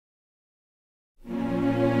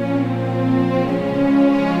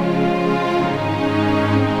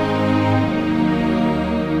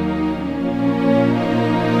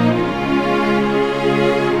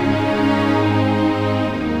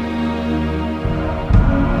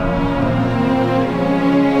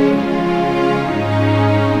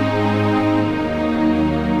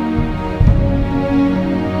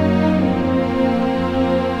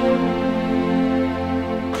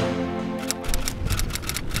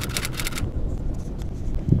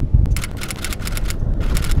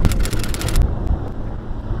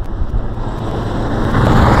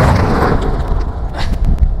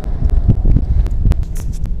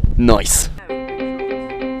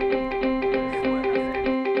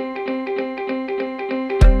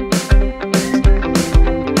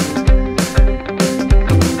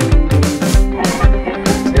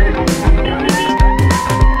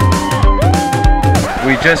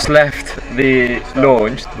just left the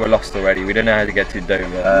launch. We're lost already. We don't know how to get to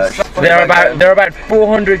Dover. There are about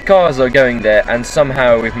 400 cars that are going there, and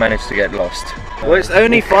somehow we've managed to get lost. Well, it's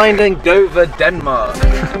only finding Dover, Denmark.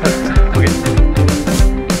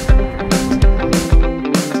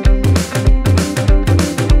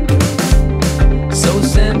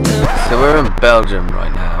 So we're in Belgium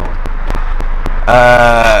right now.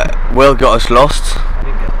 Will got us lost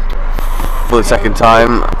for the second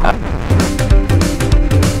time.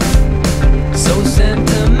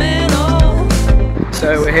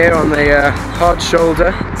 So we're here on the hard shoulder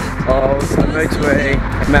of the motorway.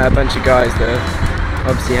 I've met a bunch of guys that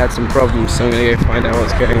obviously had some problems, so I'm going to go find out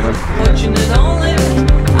what's going on.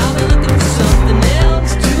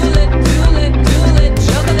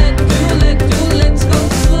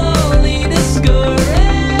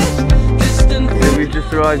 We've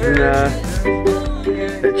just arrived in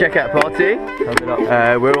the checkout party.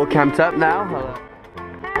 We're all camped up now.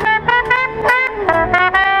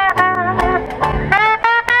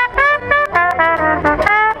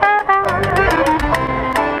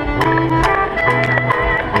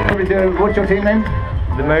 What's your team name?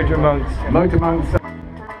 The Motor Monks. Motor Monks.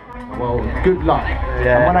 Well, good luck.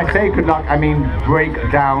 Yeah. And when I say good luck, I mean break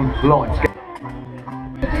down lots.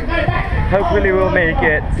 Hopefully we'll make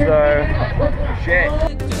it, so... Shit.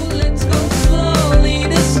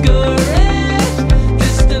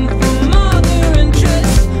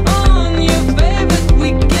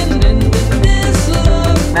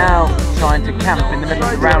 Now trying to camp in the middle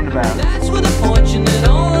of the roundabout.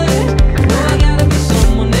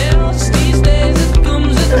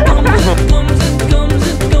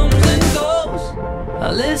 A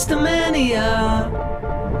list of mania,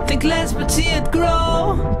 think less but see it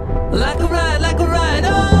grow. Like a ride,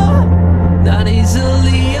 oh, not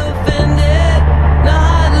easily offended, know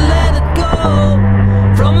how to let it go.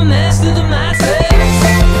 From a mess to the masses,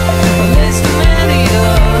 a list of mania,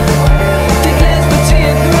 think less but see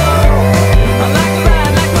it grow. Like a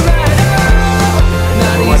ride, oh,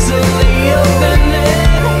 not easily offended,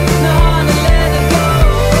 know how to let it go.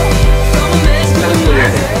 From a mess to the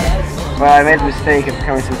masses. Well, I made the mistake of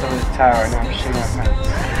coming to the top of this tower and now I'm shitting my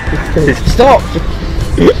pants. Stop!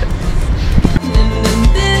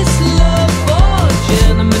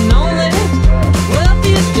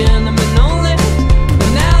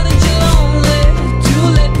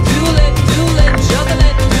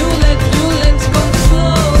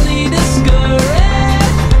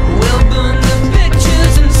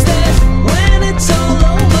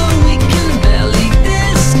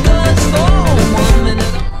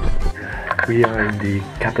 We are in the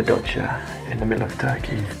Cappadocia, in the middle of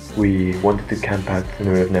Turkey. We wanted to camp out in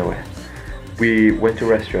the middle of nowhere. We went to a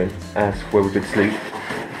restaurant, asked where we could sleep,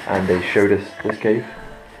 and they showed us this cave,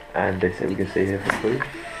 and they said we can stay here for free,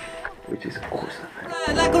 which is awesome.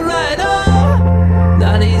 Like a ride, oh,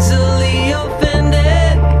 not easily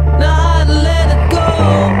offended, know how to let it go.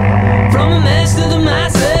 From a mess to the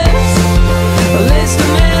masses, a list of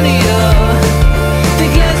mania,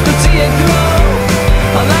 think less but see it grow.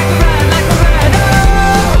 Like a ride, oh,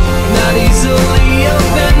 not easily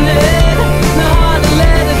offended, know how to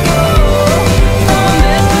let it go. From a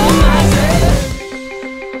mess to the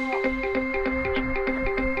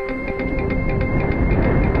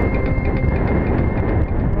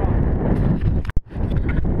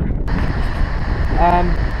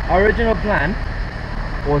Our original plan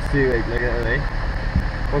was to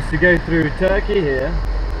go through Turkey here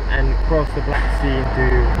and cross the Black Sea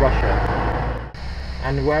into Russia.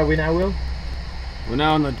 And where are we now, Will? We're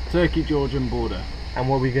now on the Turkey-Georgian border. And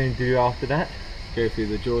what are we going to do after that? Go through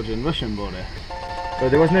the Georgian-Russian border. But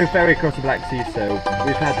there was no ferry across the Black Sea, so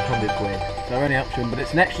we've had to come this way. It's our only option, but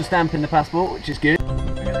it's an extra stamp in the passport, which is good.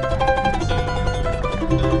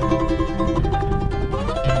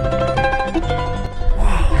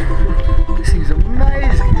 Wow, this thing's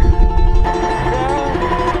amazing.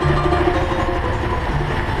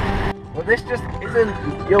 Well, this just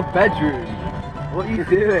isn't your bedroom. What are you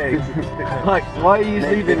doing? Like, why are you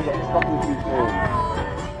sleeping?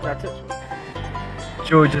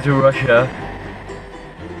 Georgia to Russia.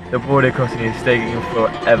 The border crossing is taking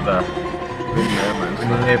forever. We've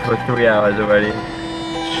been here for 3 hours already.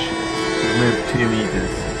 We've moved 2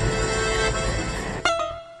 meters.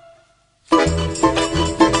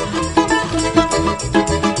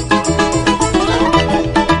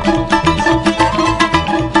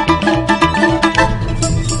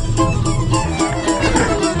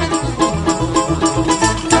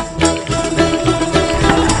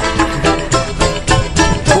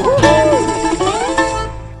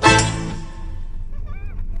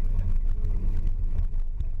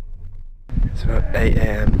 It's about 8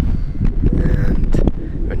 AM and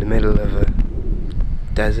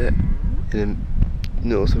desert in the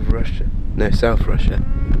north of Russia, no, South Russia,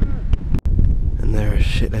 and there are a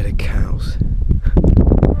shitload of cows.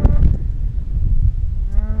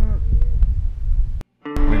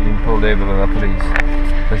 We've been pulled over by the police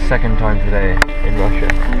for the second time today in Russia.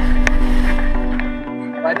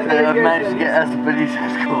 I've managed to get us the police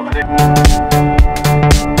escort.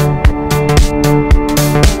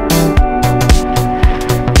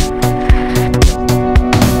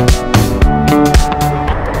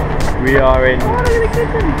 We are in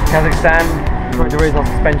Kazakhstan, trying to raise our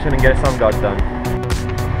suspension and get a sun guard done.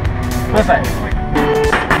 Perfect.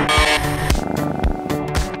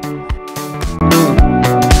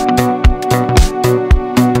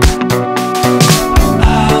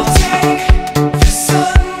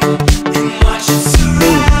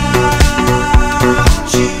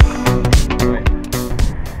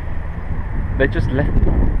 They just left me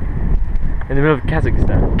in the middle of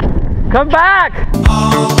Kazakhstan. Come back!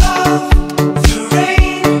 All of the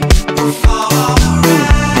rain will fall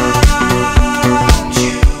around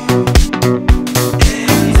you,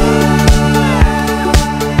 and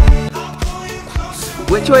I'll pull you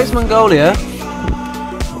closer. Which way is Mongolia? I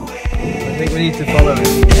think we need to follow it.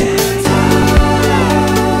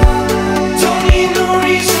 Don't need no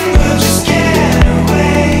reason, we'll just get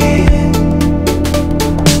away.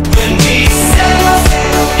 When we sail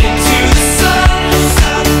into the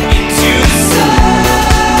sun, into the sun,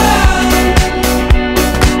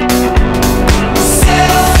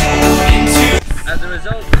 sail into. As a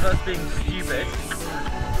result of us being stupid,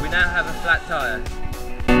 we now have a flat tire.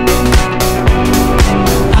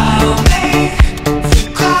 I'll make the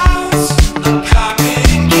clouds a carpet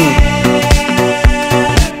and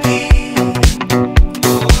canopy.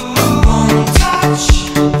 Won't touch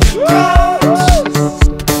the ground.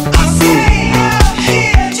 I'll stay out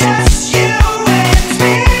here, just you and me.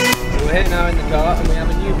 So we're here now in the car and we have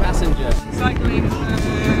a new passenger. Cycling for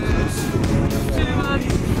 2 months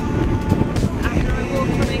after I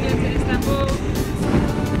walked from England to Istanbul.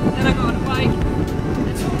 Then I got on a bike, and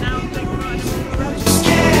now I'm taking a ride on the road. Just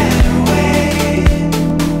get away.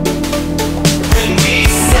 When we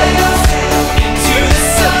sail into the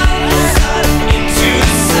sun, into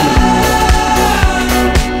the sun,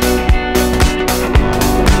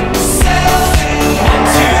 sail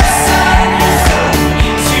into the sun,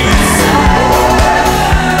 into the sun.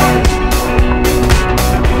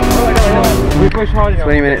 We push hard enough.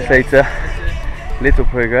 20 minutes later, little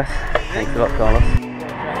progress. Thanks a lot, Carlos.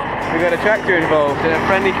 We got a tractor involved and a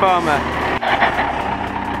friendly farmer.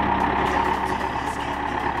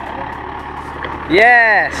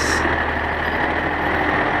 Yes!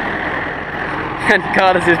 And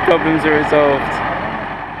Carlos's problems are resolved.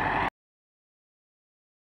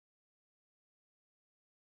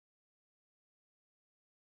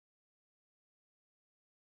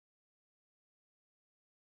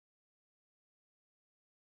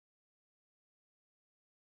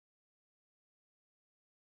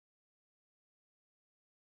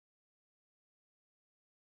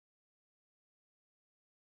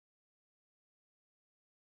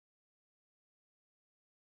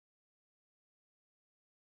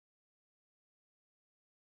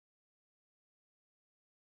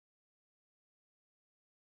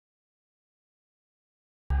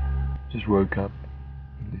 Just woke up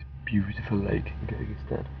in this beautiful lake in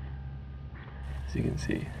Kyrgyzstan. As you can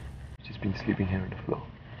see, I've just been sleeping here on the floor.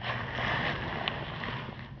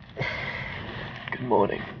 Good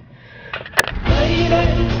morning.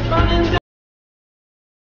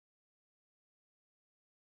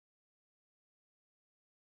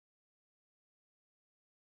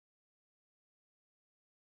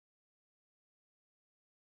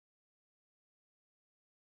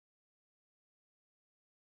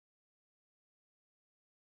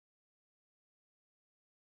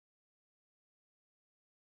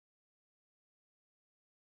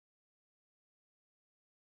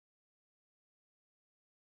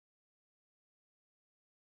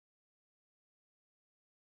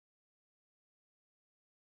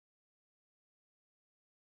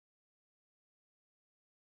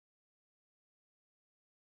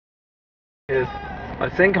 I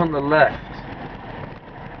think on the left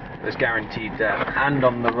there's guaranteed death, and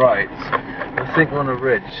on the right I think we're on a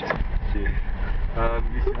ridge.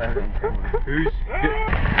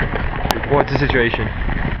 What's the situation?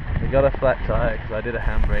 We got a flat tyre because I did a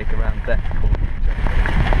handbrake around death.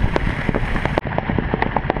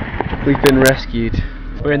 We've been rescued.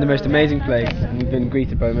 We're in the most amazing place and we've been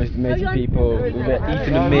greeted by the most amazing people. We've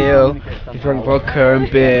eaten a meal, we've drunk vodka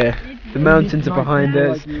and beer. The mountains are behind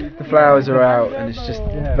us, the flowers are out, and it's just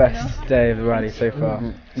the best day of the rally so far.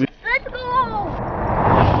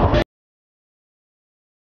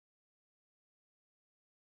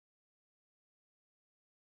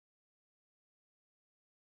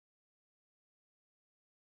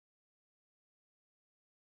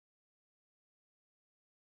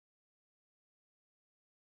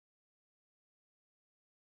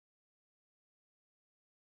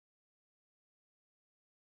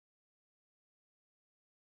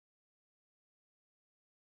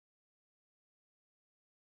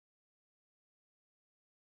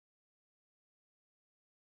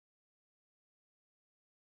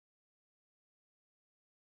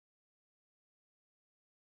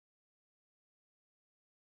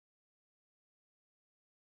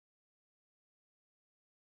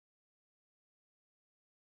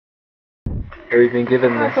 We've been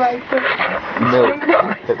given this milk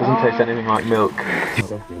that doesn't taste anything like milk.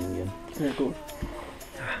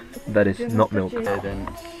 That is not milk.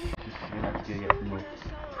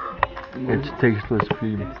 It's tasteless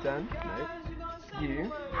cream.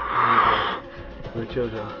 You? For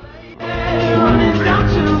children. Down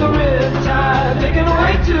to the riptide, making a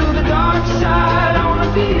way to the dark side. I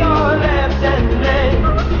wanna be your left hand man.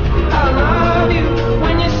 I love you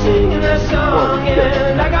when you're singing that song,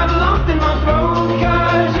 and I got a lump in my throat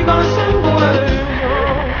because you're gonna sing the words.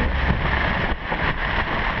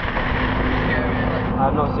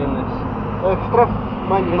 I've not seen this. This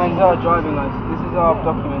is our driving license. This is our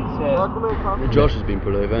documents here. Josh has been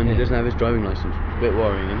pulled over and he doesn't have his driving license. It's a bit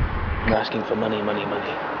worrying, isn't it? We're asking for money, but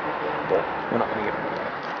we're not going to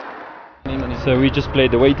get money. So we just played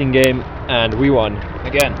the waiting game and we won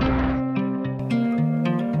again.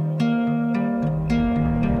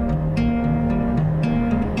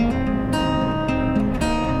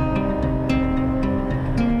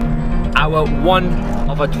 Hour 1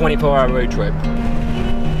 of a 24-hour road trip.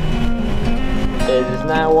 It is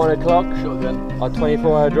now 1 o'clock, our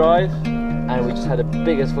 24-hour drive, and we just had the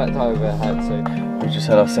biggest flat tire we've ever had. So We just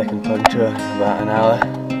had our second puncture in about an hour.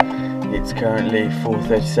 It's currently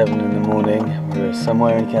 4:37 in the morning. We're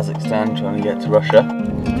somewhere in Kazakhstan trying to get to Russia.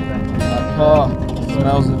 Our car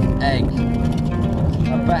smells of egg.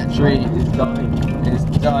 Our battery is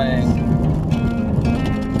dying.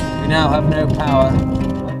 We now have no power.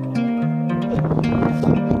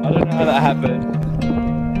 I don't know how that happened.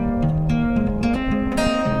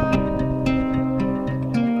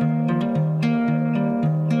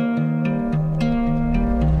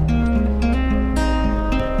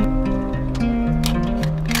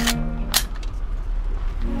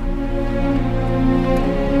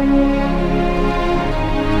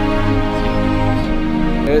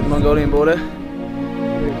 Here at the Mongolian border, we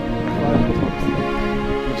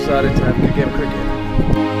decided to have a good game of cricket.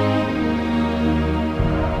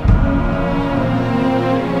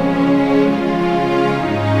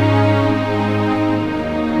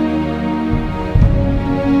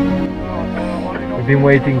 We've been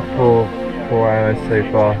waiting for 4 hours so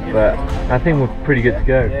far, but I think we're pretty good to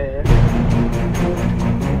go.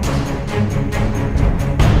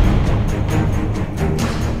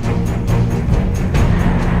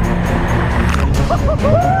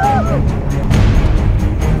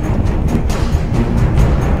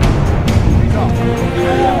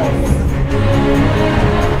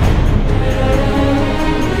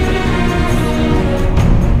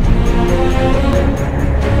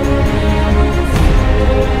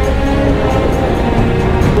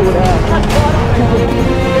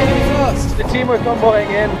 The team we're convoying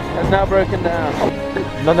in has now broken down.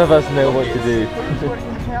 None of us know what to do.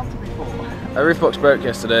 Our roof box broke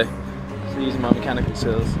yesterday, so using my mechanical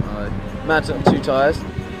skills, I mounted up 2 tyres,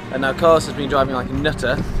 and now Costa has been driving like a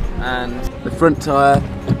nutter, and the front tyre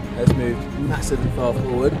has moved massively far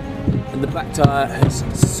forward, and the back tyre has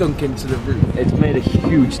sunk into the roof. It's made a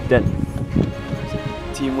huge dent.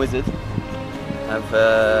 Team Wizard have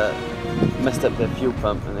messed up their fuel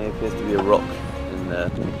pump and there appears to be a rock in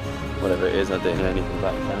there. Whatever it is, I don't know anything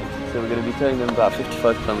about mechanics. So we're going to be towing them about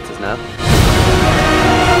 55 kilometres now.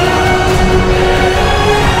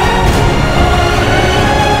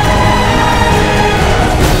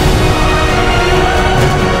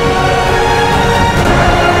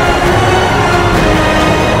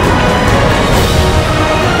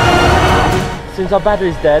 Since our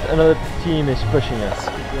battery's dead, another team is pushing us.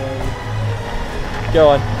 Go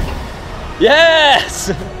on.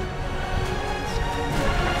 Yes!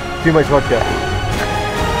 Too much vodka.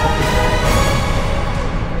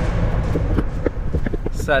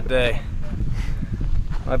 Sad day.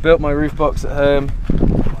 I built my roof box at home.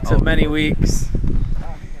 It took many weeks.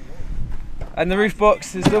 And the roof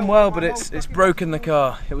box has done well, but it's broken the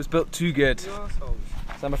car. It was built too good. So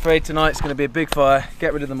I'm afraid tonight's going to be a big fire.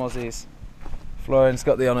 Get rid of the mozzies. Florian's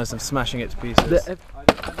got the honours of smashing it to pieces.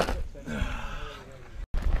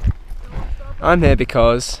 I'm here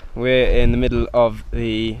because we're in the middle of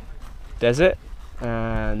the desert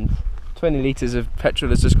and 20 litres of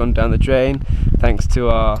petrol has just gone down the drain thanks to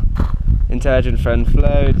our intelligent friend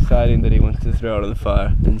Flo deciding that he wanted to throw it on the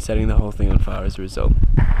fire and setting the whole thing on fire as a result.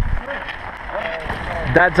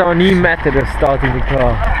 That's our new method of starting the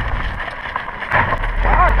car.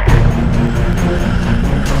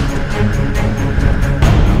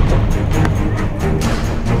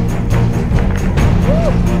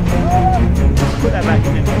 Put that back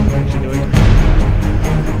in there.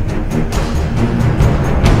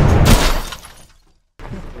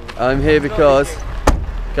 I'm here because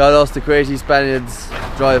Carlos, the Crazy Spaniards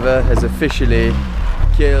driver, has officially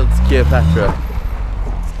killed Cleopatra.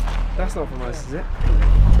 That's not from us, is it?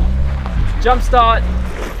 Jump start!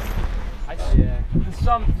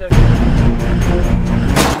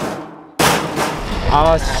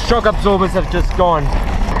 Our shock absorbers have just gone.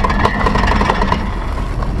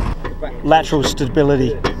 Lateral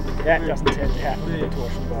stability. Yeah, just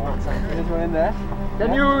torsion bar. There's one in there.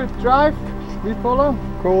 Can you drive? We follow?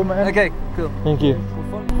 Cool, man. Okay, cool. Thank you.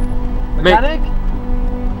 Mechanic?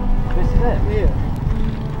 This is it.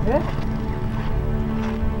 Yeah.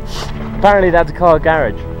 Apparently that's a car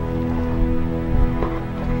garage.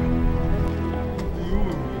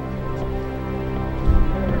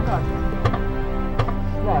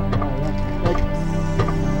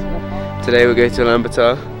 Today we're going to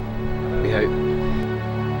Ulaanbaatar. We hope.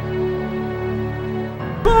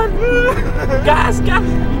 Gas!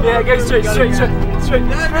 Yeah, go straight. Straight. Stop!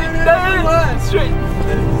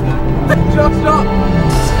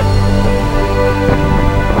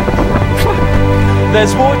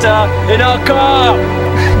 There's water in our car!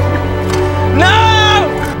 No!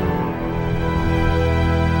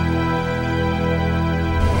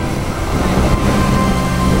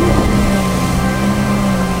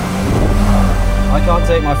 I can't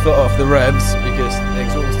take my foot off the revs because the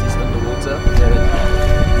exhaust is underwater.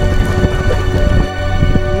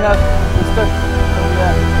 Yeah, let's go.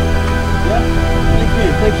 Yeah.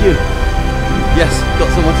 Thank you. Yes, got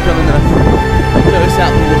someone to come and tow us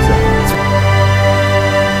out the water.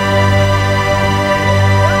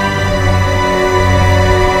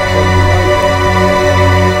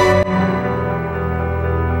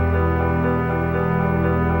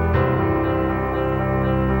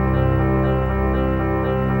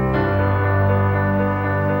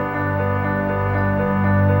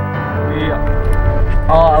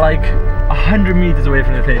 Are like 100 meters away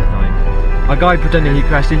from the finish line. A guy pretending he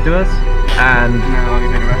crashed into us, and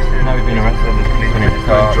Now we've been arrested. There's a policeman in his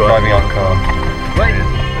car driving our car. Wait.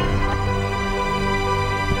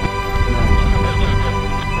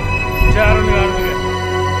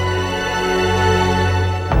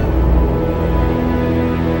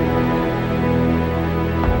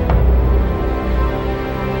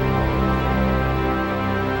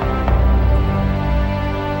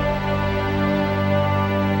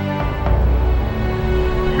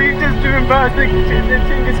 We've just driven past the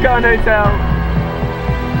Genghis Khan Hotel.